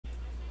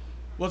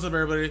What's up,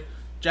 everybody?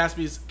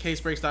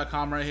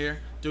 JaspysCaseBreaks.com right here,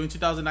 doing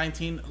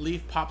 2019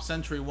 Leaf Pop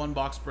Century one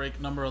box break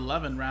number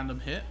 11 random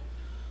hit.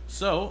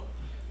 So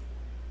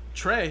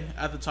Trey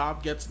at the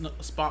top gets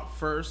spot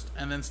first,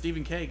 and then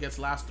Stephen K gets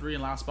last three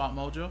and last spot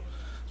mojo. So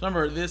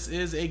remember, this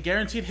is a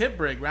guaranteed hit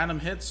break, random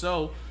hits.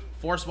 So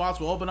 4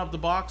 spots will open up the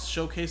box,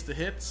 showcase the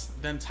hits,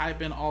 then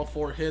type in all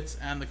 4 hits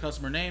and the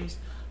customer names,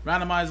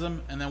 randomize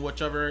them, and then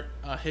whichever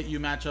hit you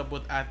match up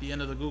with at the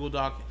end of the Google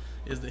Doc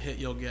is the hit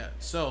you'll get.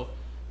 So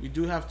we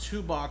do have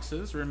 2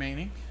 boxes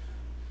remaining,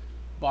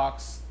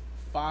 box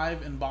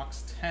 5 and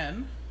box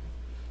 10.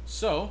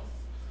 So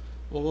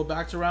we'll go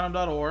back to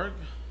random.org,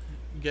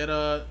 get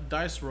a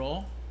dice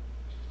roll,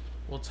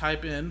 we'll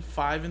type in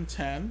 5 and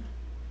 10,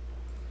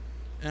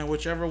 and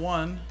whichever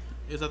one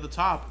is at the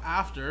top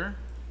after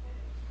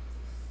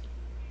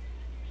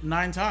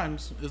 9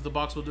 times is the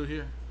box we'll do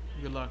here.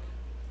 Good luck.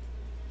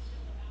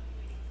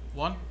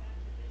 1,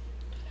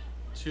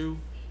 2,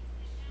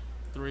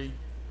 3,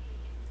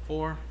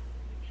 4,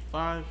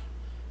 5,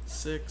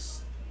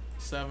 6,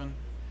 7,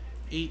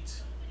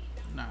 8,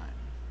 9.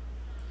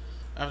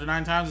 After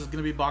 9 times, it's going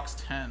to be box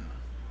 10.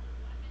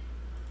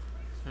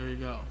 There you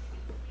go.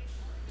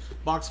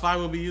 Box 5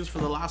 will be used for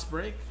the last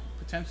break.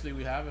 Potentially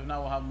we have. If not,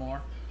 we'll have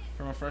more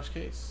from a fresh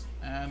case.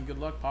 And good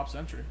luck, Pop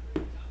Century.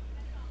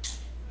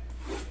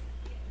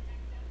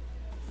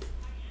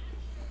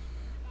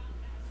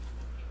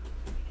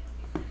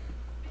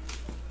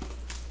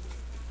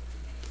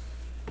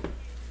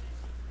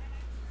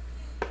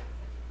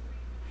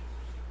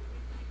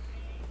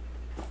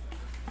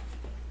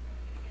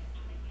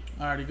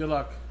 Alrighty, good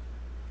luck.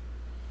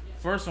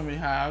 First one we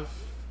have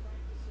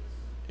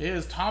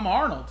is Tom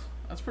Arnold.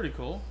 That's pretty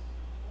cool.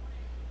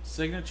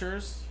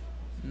 Signatures,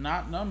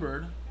 not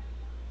numbered.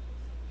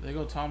 They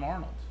go Tom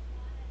Arnold.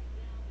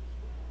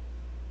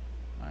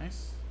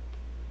 Nice.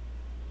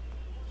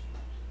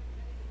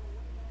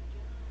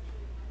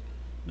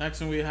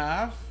 Next one we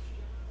have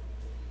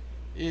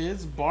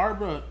is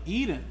Barbara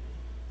Eden.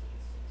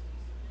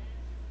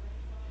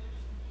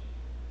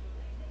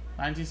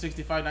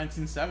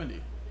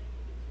 1965-1970.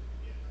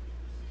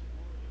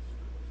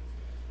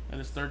 That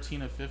is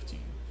 13 of 15.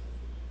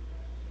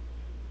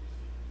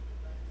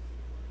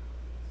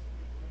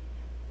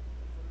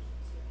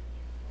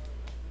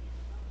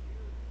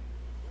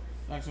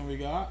 Next one we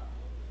got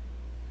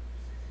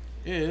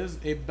is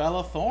a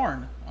Bella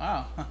Thorne.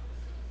 Wow.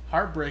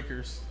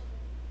 Heartbreakers.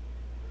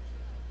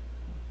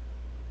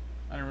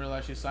 I didn't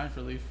realize she signed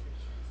for Leaf.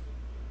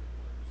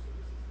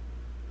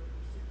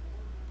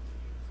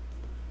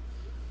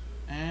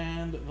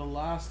 And the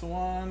last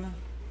one.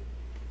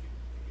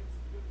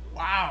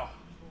 Wow.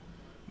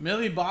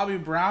 Millie Bobby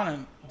Brown,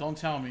 and don't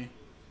tell me.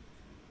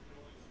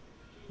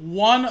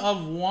 1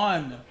 of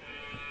 1.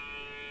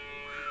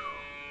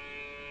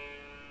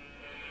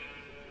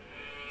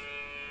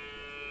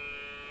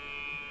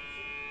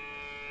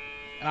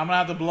 And I'm going to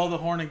have to blow the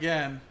horn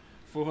again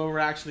for whoever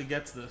actually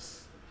gets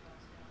this.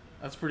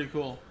 That's pretty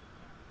cool.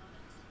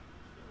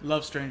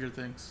 Love Stranger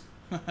Things.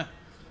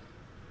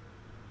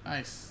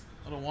 Nice.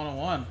 Little 1 of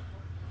 1.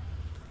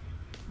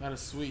 That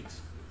is sweet.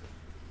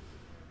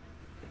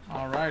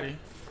 Alrighty.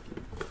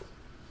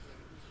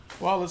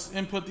 Well, let's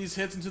input these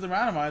hits into the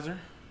randomizer.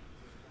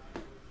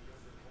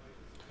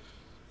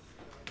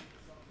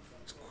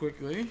 Let's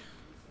quickly.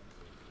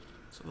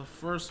 So the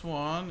first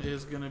one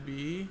is going to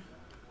be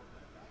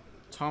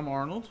Tom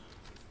Arnold.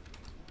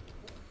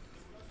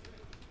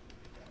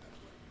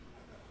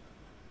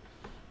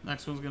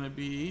 Next one's going to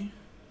be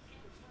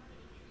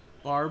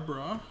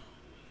Barbara.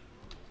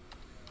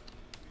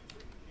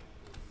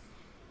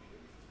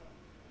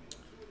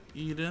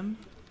 Eden.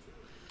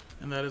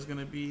 And that is going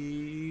to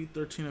be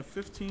 13 of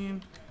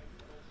 15.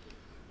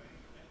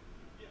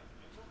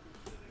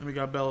 And we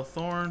got Bella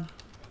Thorne.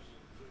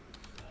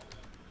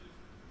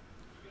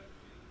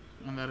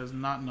 And that is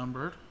not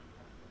numbered.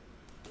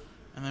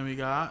 And then we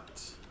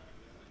got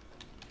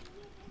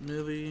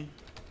Millie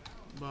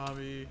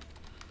Bobby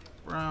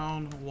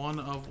Brown, 1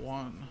 of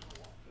 1.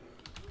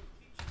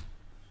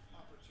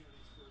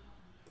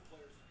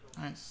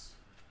 Nice.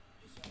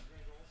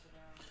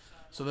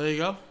 So there you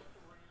go.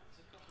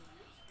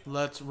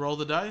 Let's roll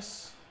the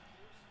dice.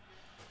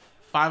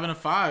 5 and a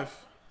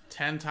 5.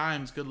 10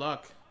 times. Good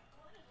luck.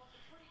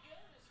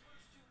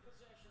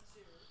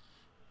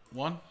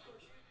 1,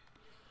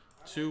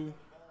 2,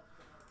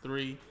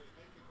 3,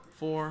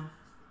 4,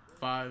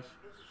 5,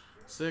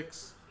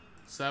 6,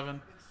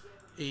 7,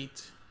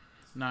 8,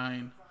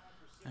 9,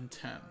 and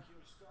 10.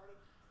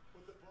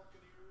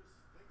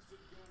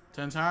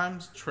 10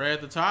 times. Trey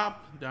at the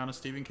top. Down to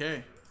Stephen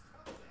K.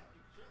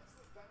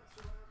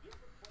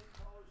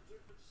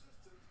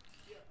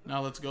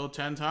 Now let's go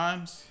 10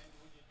 times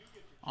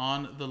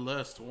on the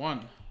list.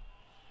 1,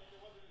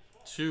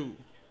 2,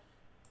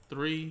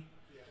 3,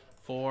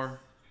 4,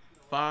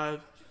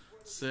 5,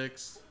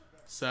 6,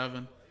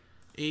 7,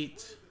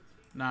 8,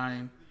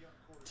 9,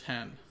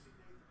 10.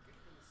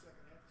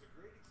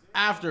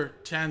 After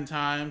 10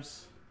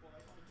 times,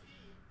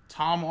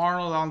 Tom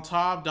Arnold on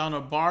top, down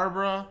to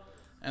Barbara,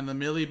 and the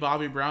Millie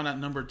Bobby Brown at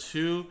number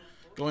 2.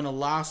 Going to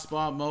last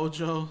spot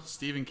mojo,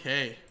 Stephen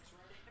K.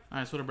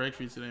 Nice, what a break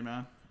for you today,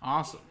 man.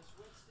 Awesome.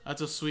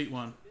 That's a sweet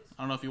one.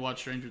 I don't know if you watch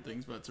Stranger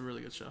Things, but it's a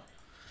really good show.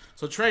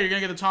 So Trey, you're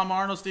gonna get the Tom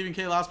Arnold, Stephen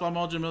K, last spot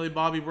mojo, Millie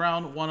Bobby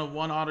Brown,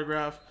 1/1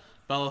 autograph,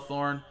 Bella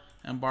Thorne,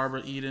 and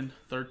Barbara Eden,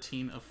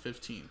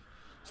 13/15.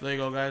 So there you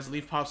go, guys.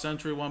 Leaf Pop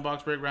Century, 1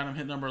 box break, random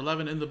hit number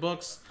 11 in the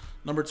books.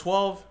 Number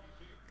 12,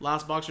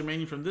 last box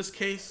remaining from this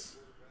case,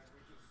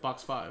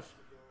 box 5.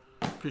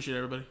 Appreciate it,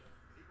 everybody.